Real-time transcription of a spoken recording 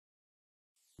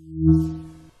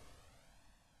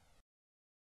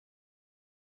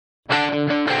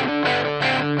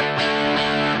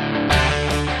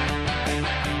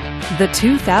The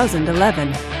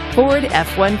 2011 Ford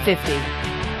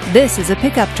F-150. This is a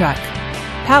pickup truck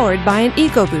powered by an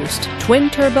EcoBoost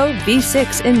twin-turbo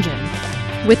V6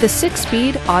 engine with a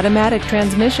 6-speed automatic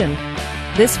transmission.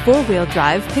 This four-wheel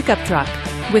drive pickup truck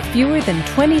with fewer than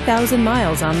 20,000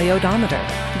 miles on the odometer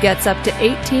gets up to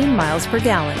 18 miles per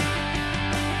gallon.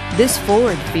 This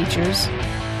Ford features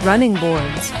running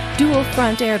boards, dual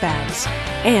front airbags,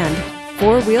 and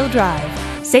four-wheel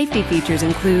drive. Safety features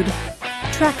include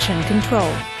traction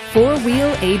control,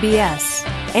 four-wheel ABS,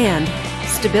 and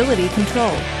stability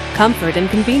control. Comfort and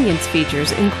convenience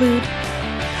features include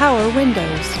power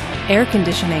windows, air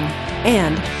conditioning,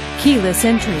 and keyless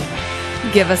entry.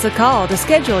 Give us a call to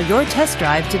schedule your test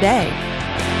drive today.